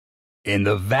In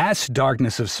the vast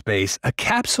darkness of space, a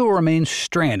capsule remains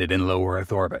stranded in low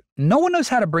Earth orbit. No one knows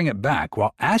how to bring it back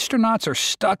while astronauts are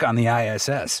stuck on the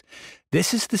ISS.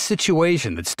 This is the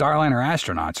situation that Starliner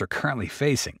astronauts are currently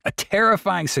facing. A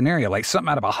terrifying scenario like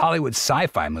something out of a Hollywood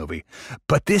sci-fi movie.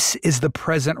 But this is the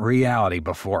present reality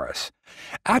before us.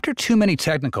 After too many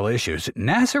technical issues,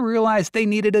 NASA realized they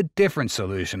needed a different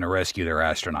solution to rescue their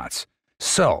astronauts.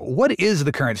 So, what is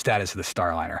the current status of the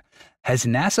Starliner? Has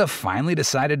NASA finally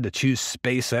decided to choose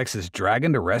SpaceX's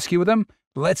Dragon to rescue them?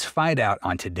 Let's find out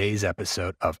on today's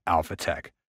episode of Alpha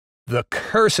Tech. The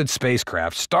cursed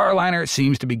spacecraft, Starliner,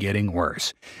 seems to be getting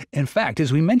worse. In fact,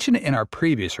 as we mentioned in our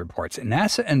previous reports,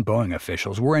 NASA and Boeing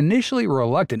officials were initially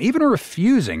reluctant, even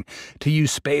refusing, to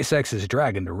use SpaceX's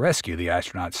Dragon to rescue the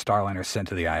astronauts Starliner sent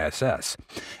to the ISS.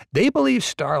 They believe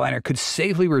Starliner could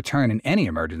safely return in any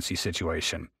emergency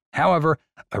situation. However,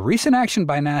 a recent action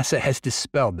by NASA has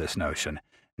dispelled this notion.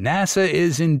 NASA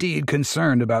is indeed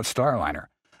concerned about Starliner.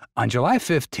 On July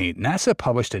 15th, NASA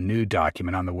published a new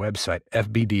document on the website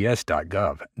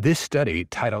fbds.gov. This study,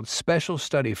 titled Special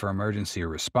Study for Emergency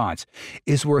Response,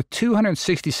 is worth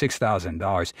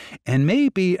 $266,000 and may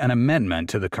be an amendment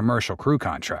to the commercial crew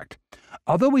contract.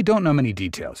 Although we don't know many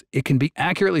details, it can be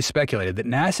accurately speculated that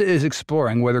NASA is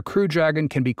exploring whether Crew Dragon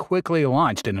can be quickly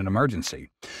launched in an emergency.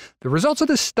 The results of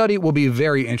this study will be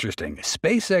very interesting.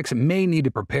 SpaceX may need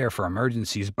to prepare for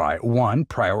emergencies by 1.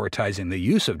 Prioritizing the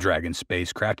use of Dragon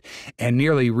spacecraft and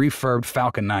nearly refurbed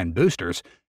Falcon 9 boosters,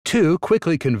 2.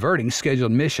 Quickly converting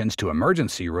scheduled missions to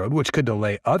emergency mode, which could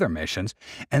delay other missions,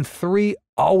 and 3.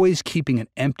 Always keeping an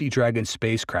empty Dragon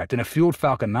spacecraft and a fueled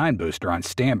Falcon 9 booster on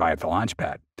standby at the launch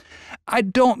pad. I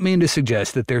don't mean to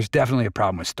suggest that there's definitely a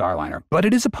problem with Starliner, but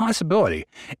it is a possibility,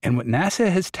 and what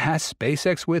NASA has tasked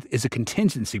SpaceX with is a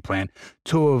contingency plan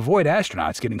to avoid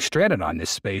astronauts getting stranded on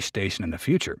this space station in the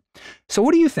future. So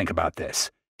what do you think about this?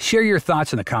 Share your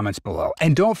thoughts in the comments below,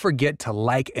 and don't forget to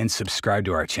like and subscribe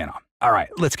to our channel. All right,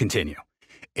 let's continue.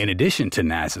 In addition to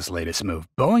NASA's latest move,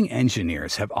 Boeing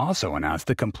engineers have also announced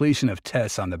the completion of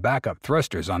tests on the backup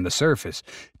thrusters on the surface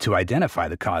to identify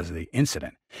the cause of the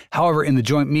incident. However, in the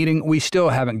joint meeting, we still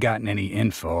haven't gotten any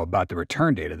info about the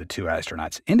return date of the two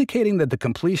astronauts, indicating that the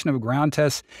completion of ground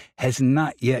tests has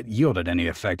not yet yielded any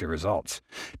effective results.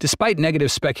 Despite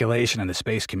negative speculation in the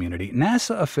space community,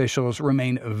 NASA officials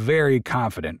remain very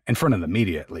confident, in front of the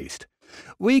media at least.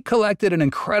 We collected an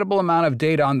incredible amount of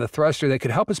data on the thruster that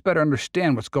could help us better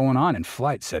understand what's going on in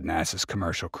flight, said NASA's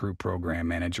Commercial Crew Program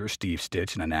Manager Steve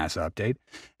Stitch in a NASA update.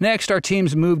 Next, our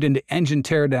teams moved into engine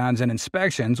teardowns and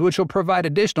inspections, which will provide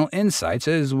additional insights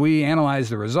as we analyze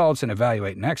the results and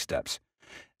evaluate next steps.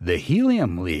 The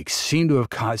helium leaks seem to have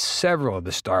caused several of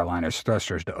the Starliner's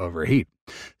thrusters to overheat,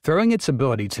 throwing its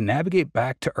ability to navigate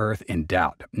back to Earth in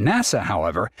doubt. NASA,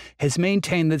 however, has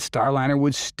maintained that Starliner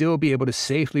would still be able to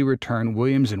safely return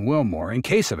Williams and Wilmore in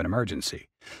case of an emergency.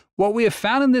 What we have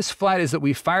found in this flight is that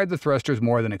we fired the thrusters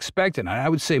more than expected, and I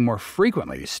would say more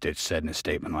frequently, Stitch said in a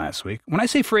statement last week. When I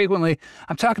say frequently,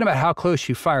 I'm talking about how close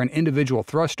you fire an individual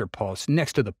thruster pulse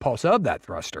next to the pulse of that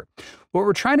thruster. What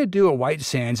we're trying to do at White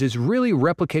Sands is really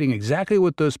replicating exactly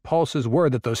what those pulses were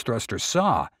that those thrusters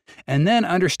saw, and then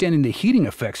understanding the heating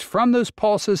effects from those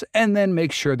pulses, and then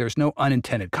make sure there's no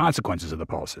unintended consequences of the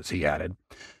pulses, he added.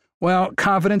 Well,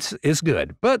 confidence is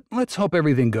good, but let's hope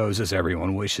everything goes as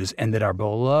everyone wishes and that our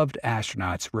beloved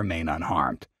astronauts remain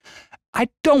unharmed. I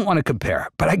don't want to compare,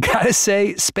 but I gotta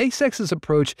say, SpaceX's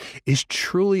approach is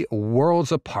truly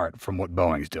worlds apart from what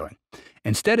Boeing's doing.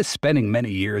 Instead of spending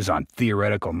many years on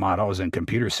theoretical models and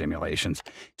computer simulations,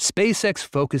 SpaceX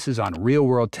focuses on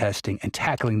real-world testing and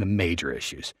tackling the major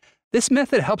issues. This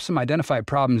method helps them identify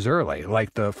problems early,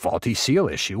 like the faulty seal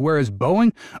issue, whereas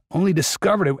Boeing only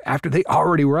discovered it after they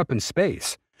already were up in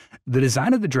space. The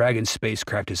design of the Dragon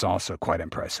spacecraft is also quite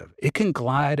impressive. It can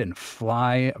glide and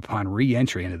fly upon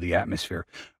re-entry into the atmosphere,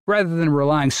 rather than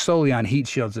relying solely on heat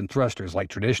shields and thrusters like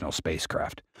traditional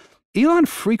spacecraft. Elon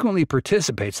frequently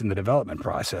participates in the development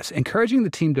process, encouraging the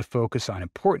team to focus on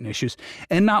important issues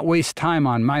and not waste time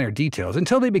on minor details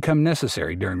until they become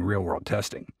necessary during real-world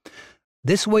testing.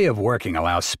 This way of working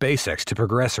allows SpaceX to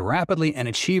progress rapidly and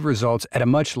achieve results at a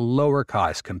much lower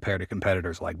cost compared to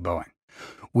competitors like Boeing.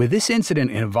 With this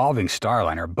incident involving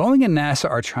Starliner, Boeing and NASA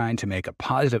are trying to make a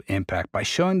positive impact by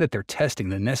showing that they're testing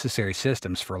the necessary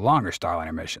systems for longer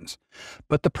Starliner missions.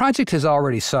 But the project has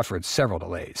already suffered several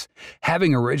delays.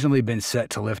 Having originally been set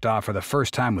to lift off for the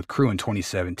first time with crew in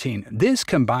 2017, this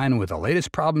combined with the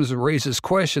latest problems raises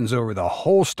questions over the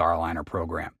whole Starliner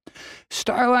program.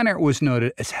 Starliner was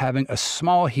noted as having a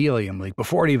small helium leak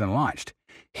before it even launched.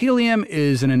 Helium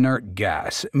is an inert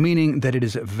gas, meaning that it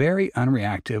is very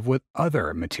unreactive with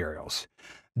other materials.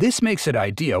 This makes it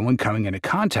ideal when coming into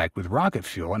contact with rocket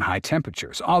fuel in high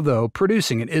temperatures, although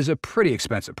producing it is a pretty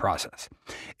expensive process.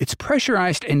 It's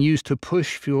pressurized and used to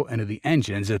push fuel into the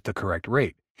engines at the correct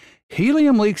rate.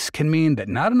 Helium leaks can mean that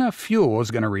not enough fuel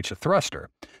is going to reach a thruster.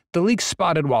 The leak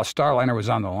spotted while Starliner was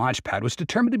on the launch pad was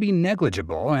determined to be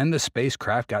negligible, and the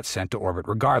spacecraft got sent to orbit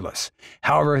regardless.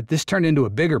 However, this turned into a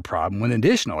bigger problem when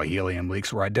additional helium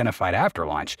leaks were identified after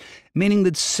launch, meaning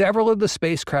that several of the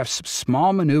spacecraft's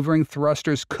small maneuvering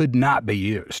thrusters could not be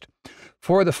used.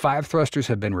 4 of the 5 thrusters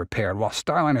have been repaired while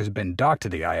Starliner has been docked to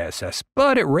the ISS,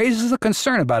 but it raises a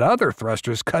concern about other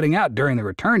thrusters cutting out during the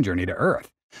return journey to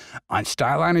Earth. On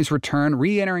Starliner's return,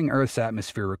 re-entering Earth's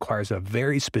atmosphere requires a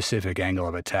very specific angle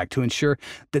of attack to ensure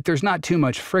that there's not too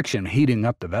much friction heating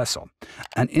up the vessel.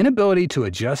 An inability to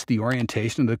adjust the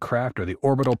orientation of the craft or the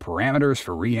orbital parameters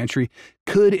for re-entry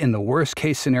could, in the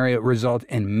worst-case scenario, result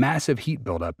in massive heat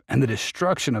buildup and the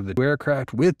destruction of the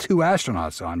aircraft with 2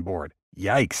 astronauts on board.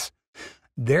 Yikes!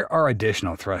 There are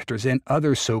additional thrusters and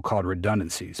other so-called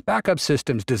redundancies, backup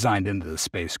systems designed into the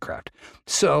spacecraft.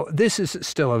 So this is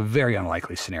still a very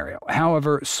unlikely scenario.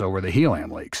 However, so were the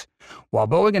helium leaks. While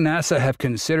Boeing and NASA have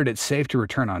considered it safe to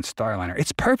return on Starliner,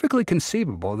 it's perfectly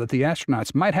conceivable that the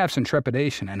astronauts might have some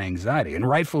trepidation and anxiety, and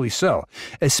rightfully so,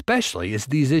 especially as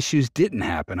these issues didn't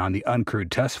happen on the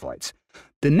uncrewed test flights.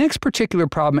 The next particular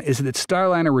problem is that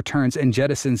Starliner returns and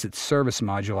jettisons its service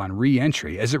module on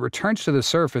re-entry as it returns to the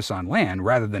surface on land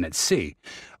rather than at sea,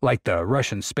 like the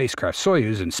Russian spacecraft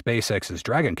Soyuz and SpaceX's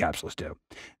Dragon capsules do.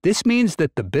 This means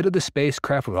that the bit of the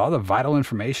spacecraft with all the vital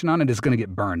information on it is going to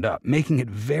get burned up, making it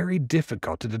very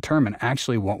difficult to determine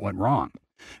actually what went wrong.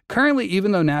 Currently,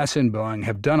 even though NASA and Boeing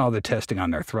have done all the testing on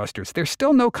their thrusters, there's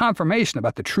still no confirmation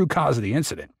about the true cause of the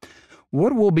incident.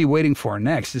 What we'll be waiting for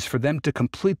next is for them to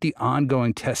complete the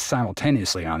ongoing tests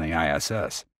simultaneously on the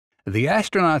ISS. The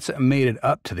astronauts made it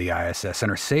up to the ISS and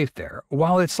are safe there.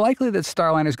 While it's likely that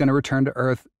Starliner is going to return to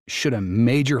Earth should a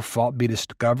major fault be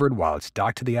discovered while it's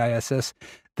docked to the ISS,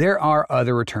 there are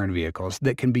other return vehicles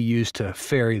that can be used to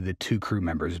ferry the 2 crew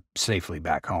members safely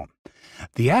back home.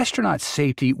 The astronauts'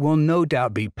 safety will no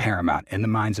doubt be paramount in the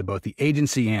minds of both the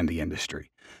agency and the industry.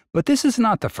 But this is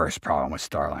not the first problem with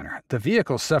Starliner. The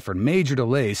vehicle suffered major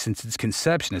delays since its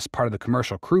conception as part of the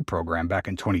Commercial Crew Program back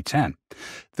in 2010.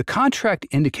 The contract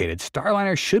indicated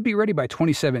Starliner should be ready by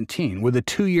 2017, with a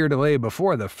 2-year delay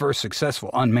before the first successful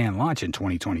unmanned launch in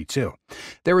 2022.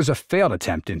 There was a failed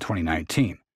attempt in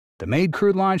 2019. The maiden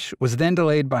crewed launch was then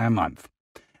delayed by a month.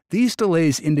 These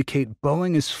delays indicate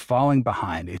Boeing is falling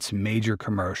behind its major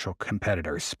commercial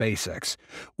competitor, SpaceX,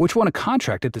 which won a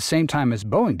contract at the same time as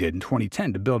Boeing did in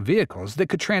 2010 to build vehicles that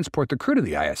could transport the crew to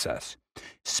the ISS.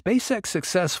 SpaceX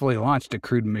successfully launched a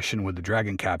crewed mission with the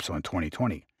Dragon capsule in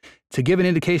 2020. To give an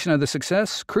indication of the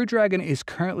success, Crew Dragon is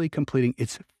currently completing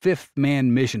its 5th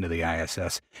manned mission to the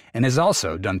ISS and has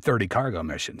also done 30 cargo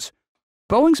missions.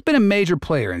 Boeing's been a major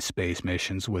player in space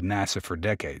missions with NASA for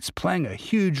decades, playing a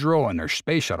huge role in their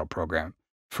space shuttle program,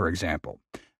 for example.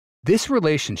 This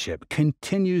relationship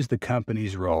continues the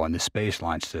company's role in the Space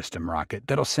Launch System rocket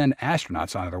that'll send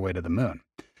astronauts on their way to the moon.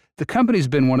 The company's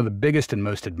been one of the biggest and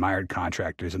most admired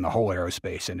contractors in the whole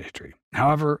aerospace industry.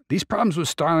 However, these problems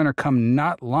with Starliner come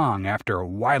not long after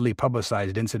widely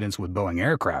publicized incidents with Boeing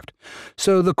aircraft,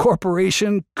 so the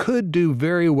corporation could do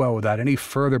very well without any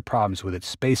further problems with its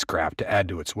spacecraft to add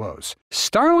to its woes.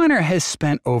 Starliner has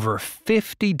spent over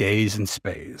 50 days in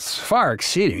space, far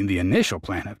exceeding the initial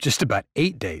plan of just about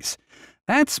 8 days.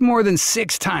 That's more than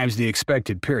 6 times the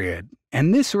expected period,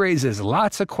 and this raises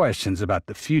lots of questions about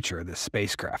the future of this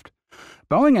spacecraft.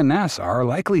 Boeing and NASA are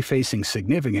likely facing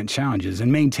significant challenges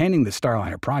in maintaining the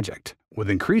Starliner project. With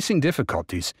increasing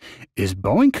difficulties, is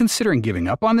Boeing considering giving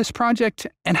up on this project?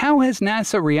 And how has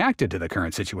NASA reacted to the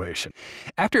current situation?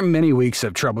 After many weeks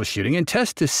of troubleshooting and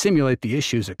tests to simulate the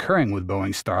issues occurring with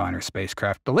Boeing's Starliner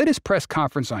spacecraft, the latest press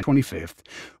conference on 25th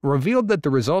revealed that the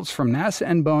results from NASA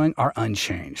and Boeing are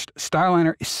unchanged.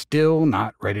 Starliner is still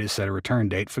not ready to set a return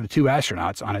date for the 2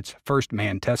 astronauts on its first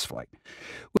manned test flight.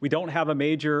 We don't have a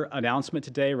major announcement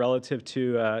today relative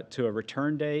to a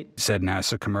return date, said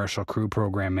NASA Commercial Crew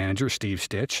Program Manager Steve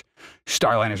Stitch.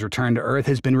 Starliner's return to Earth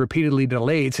has been repeatedly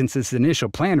delayed since its initial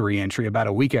planned re-entry about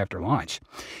a week after launch.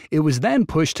 It was then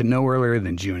pushed to no earlier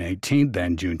than June 18th,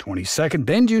 then June 22nd,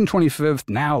 then June 25th,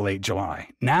 now late July.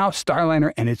 Now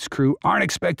Starliner and its crew aren't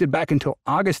expected back until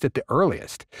August at the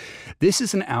earliest. This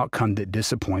is an outcome that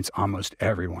disappoints almost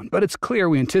everyone, but it's clear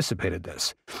we anticipated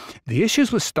this. The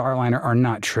issues with Starliner are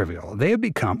not trivial. They have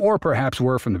become, or perhaps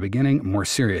were from the beginning, more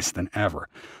serious than ever.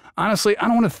 Honestly, I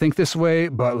don't want to think this way,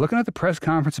 but looking at the press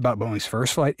conference about Boeing's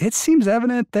first flight, it seems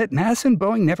evident that NASA and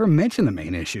Boeing never mentioned the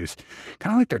main issues,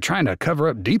 kind of like they're trying to cover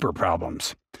up deeper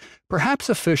problems. Perhaps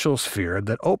officials feared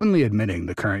that openly admitting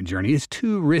the current journey is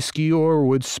too risky or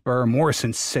would spur more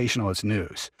sensationalist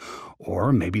news.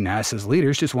 Or maybe NASA's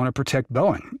leaders just want to protect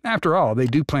Boeing. After all, they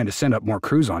do plan to send up more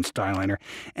crews on Starliner,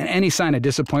 and any sign of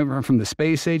disappointment from the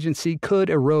space agency could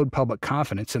erode public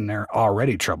confidence in their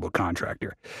already troubled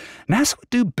contractor. NASA would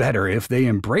do better if they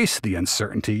embraced the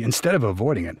uncertainty instead of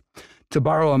avoiding it. To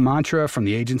borrow a mantra from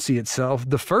the agency itself,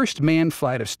 the first manned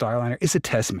flight of Starliner is a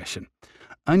test mission.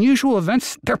 Unusual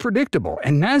events, they're predictable,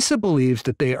 and NASA believes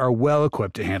that they are well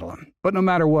equipped to handle them. But no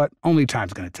matter what, only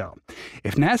time's going to tell.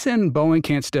 If NASA and Boeing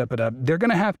can't step it up, they're going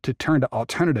to have to turn to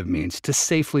alternative means to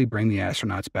safely bring the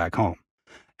astronauts back home.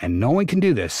 And no one can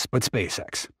do this but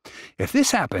SpaceX. If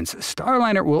this happens,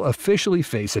 Starliner will officially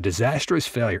face a disastrous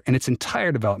failure in its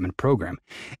entire development program,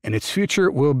 and its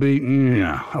future will be,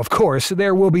 of course,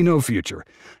 there will be no future.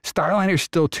 Starliner's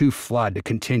still too flawed to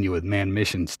continue with manned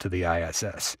missions to the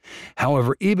ISS.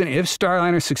 However, even if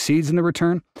Starliner succeeds in the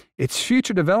return, its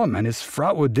future development is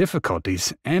fraught with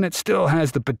difficulties, and it still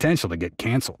has the potential to get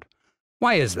canceled.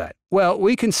 Why is that? Well,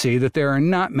 we can see that there are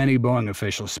not many Boeing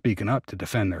officials speaking up to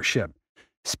defend their ship.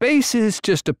 Space is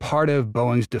just a part of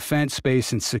Boeing's Defense,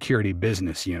 Space, and Security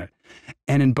business unit.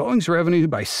 And in Boeing's revenue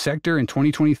by sector in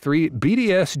 2023,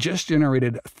 BDS just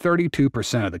generated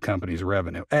 32% of the company's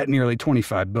revenue at nearly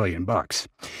 $25 billion.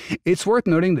 It's worth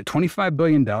noting that $25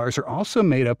 billion are also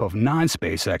made up of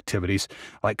non-space activities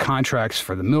like contracts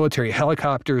for the military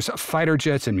helicopters, fighter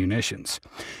jets, and munitions.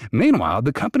 Meanwhile,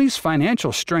 the company's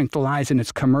financial strength lies in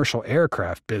its commercial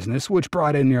aircraft business, which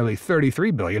brought in nearly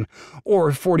 $33 billion,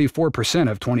 or 44%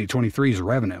 of 2023's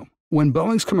revenue. When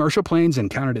Boeing's commercial planes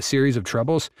encountered a series of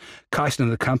troubles, costing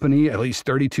the company at least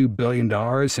 $32 billion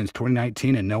since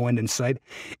 2019 and no end in sight,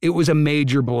 it was a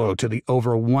major blow to the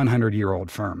over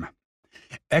 100-year-old firm.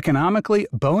 Economically,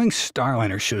 Boeing's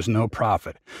Starliner shows no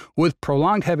profit, with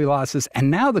prolonged heavy losses, and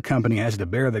now the company has to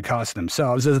bear the cost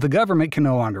themselves as the government can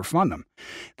no longer fund them.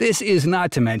 This is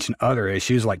not to mention other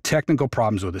issues like technical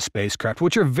problems with the spacecraft,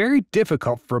 which are very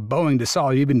difficult for Boeing to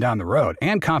solve even down the road,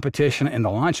 and competition in the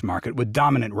launch market with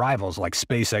dominant rivals like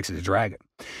SpaceX's Dragon.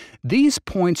 These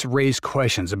points raise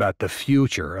questions about the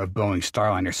future of Boeing's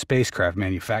Starliner spacecraft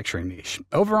manufacturing niche.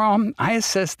 Overall, I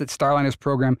assess that Starliner's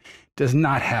program does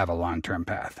not have a long-term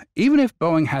path. Even if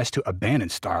Boeing has to abandon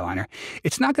Starliner,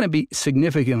 it's not going to be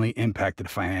significantly impacted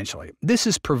financially. This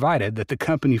is provided that the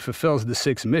company fulfills the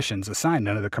 6 missions assigned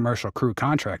under the commercial crew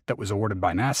contract that was awarded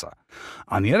by NASA.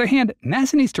 On the other hand,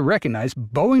 NASA needs to recognize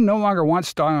Boeing no longer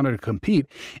wants Starliner to compete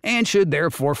and should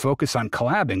therefore focus on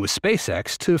collabing with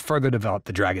SpaceX to further develop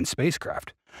the Dragon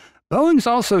spacecraft. Boeing's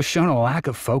also shown a lack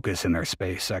of focus in their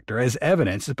space sector, as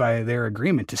evidenced by their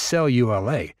agreement to sell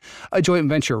ULA, a joint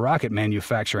venture rocket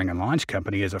manufacturing and launch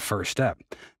company, as a first step.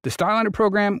 The Starliner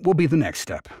program will be the next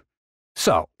step.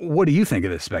 So, what do you think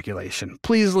of this speculation?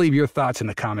 Please leave your thoughts in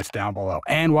the comments down below.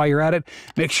 And while you're at it,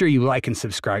 make sure you like and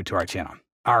subscribe to our channel.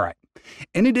 All right.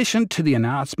 In addition to the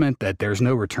announcement that there's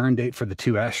no return date for the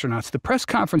 2 astronauts, the press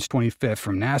conference 25th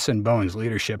from NASA and Boeing's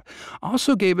leadership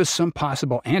also gave us some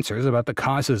possible answers about the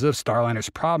causes of Starliner's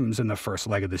problems in the first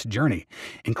leg of this journey,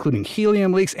 including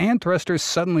helium leaks and thrusters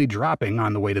suddenly dropping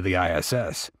on the way to the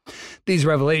ISS. These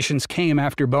revelations came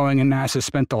after Boeing and NASA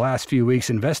spent the last few weeks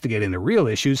investigating the real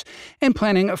issues and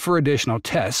planning for additional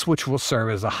tests, which will serve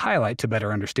as a highlight to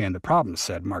better understand the problems,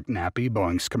 said Mark Nappy,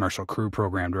 Boeing's Commercial Crew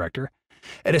Program Director.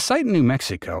 At a site in New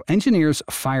Mexico, engineers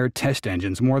fired test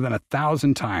engines more than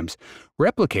 1,000 times,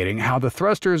 replicating how the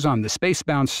thrusters on the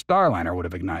spacebound Starliner would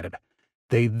have ignited.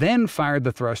 They then fired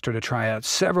the thruster to try out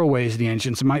several ways the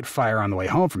engines might fire on the way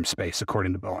home from space,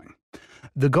 according to Boeing.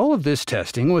 The goal of this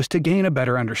testing was to gain a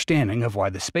better understanding of why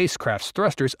the spacecraft's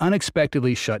thrusters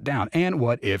unexpectedly shut down and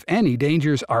what, if any,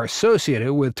 dangers are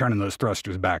associated with turning those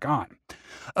thrusters back on.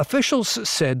 Officials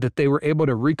said that they were able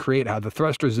to recreate how the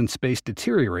thrusters in space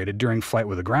deteriorated during flight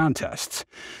with the ground tests.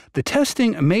 The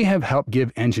testing may have helped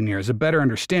give engineers a better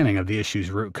understanding of the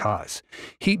issue's root cause.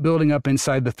 Heat building up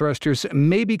inside the thrusters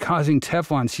may be causing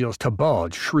Teflon seals to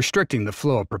bulge, restricting the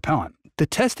flow of propellant. The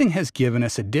testing has given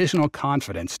us additional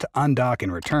confidence to undock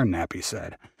and return, Nappy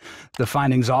said. The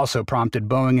findings also prompted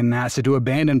Boeing and NASA to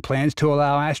abandon plans to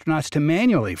allow astronauts to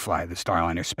manually fly the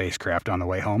Starliner spacecraft on the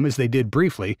way home, as they did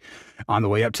briefly on the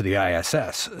way up to the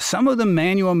ISS. Some of the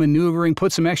manual maneuvering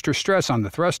put some extra stress on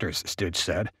the thrusters, Stitch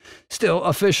said. Still,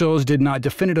 officials did not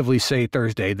definitively say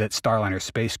Thursday that Starliner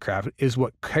spacecraft is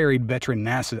what carried veteran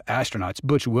NASA astronauts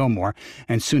Butch Wilmore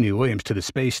and Suni Williams to the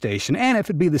space station, and if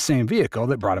it'd be the same vehicle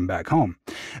that brought them back home.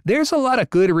 There's a lot of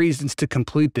good reasons to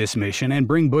complete this mission and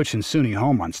bring Butch and Suni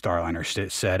home on Starliner,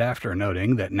 Stitch said, after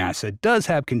noting that NASA does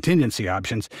have contingency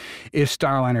options if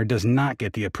Starliner does not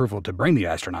get the approval to bring the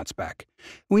astronauts back.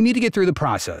 We need to get through the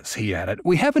process, he added.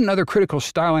 We have another critical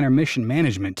Starliner mission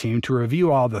management team to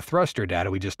review all the thruster data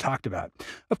we just talked about.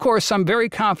 Of course, I'm very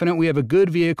confident we have a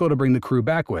good vehicle to bring the crew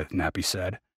back with, Nappy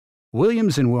said.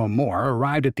 Williams and Wilmore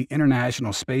arrived at the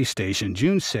International Space Station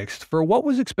June 6th for what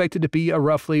was expected to be a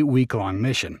roughly week-long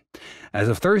mission. As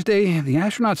of Thursday, the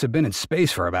astronauts have been in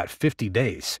space for about 50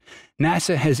 days.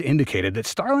 NASA has indicated that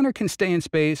Starliner can stay in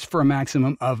space for a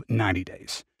maximum of 90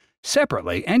 days.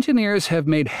 Separately, engineers have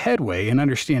made headway in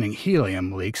understanding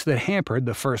helium leaks that hampered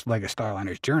the first leg of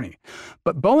Starliner's journey.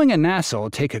 But Boeing and NASA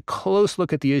will take a close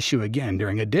look at the issue again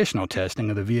during additional testing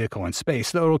of the vehicle in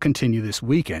space, though it will continue this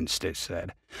weekend, Stitch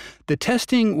said. The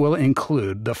testing will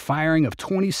include the firing of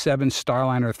 27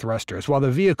 Starliner thrusters while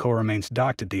the vehicle remains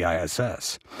docked at the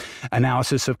ISS.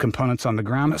 Analysis of components on the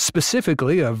ground,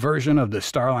 specifically a version of the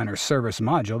Starliner service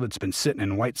module that's been sitting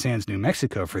in White Sands, New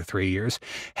Mexico for 3 years,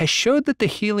 has showed that the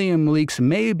helium leaks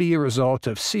may be a result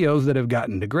of seals that have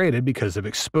gotten degraded because of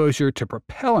exposure to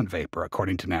propellant vapor,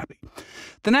 according to Nappy.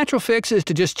 The natural fix is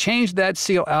to just change that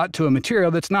seal out to a material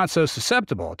that's not so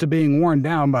susceptible to being worn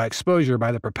down by exposure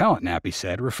by the propellant, Nappy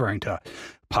said, referring to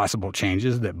possible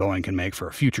changes that Boeing can make for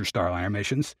future Starliner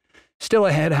missions. Still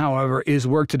ahead, however, is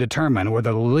work to determine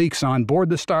whether the leaks on board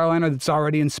the Starliner that's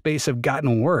already in space have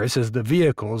gotten worse as the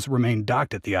vehicles remain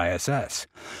docked at the ISS.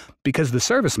 Because the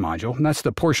service module, and that's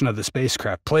the portion of the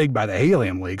spacecraft plagued by the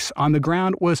helium leaks, on the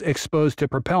ground was exposed to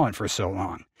propellant for so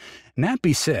long.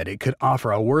 Nappy said it could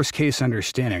offer a worst-case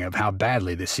understanding of how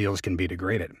badly the seals can be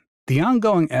degraded. The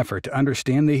ongoing effort to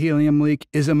understand the helium leak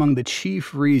is among the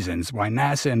chief reasons why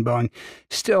NASA and Boeing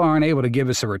still aren't able to give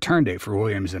us a return date for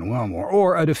Williams and Wilmore,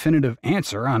 or a definitive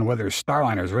answer on whether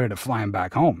Starliner is ready to fly them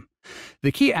back home.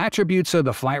 The key attributes of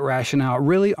the flight rationale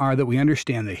really are that we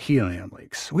understand the helium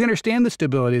leaks. We understand the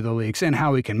stability of the leaks and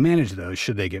how we can manage those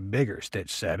should they get bigger,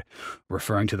 Stitch said,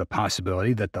 referring to the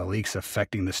possibility that the leaks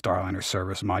affecting the Starliner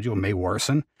service module may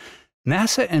worsen.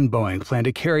 NASA and Boeing plan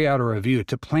to carry out a review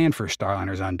to plan for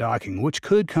Starliner's undocking, which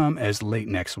could come as late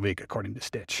next week, according to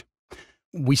Stitch.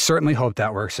 We certainly hope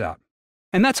that works out.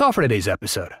 And that's all for today's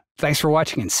episode. Thanks for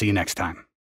watching and see you next time.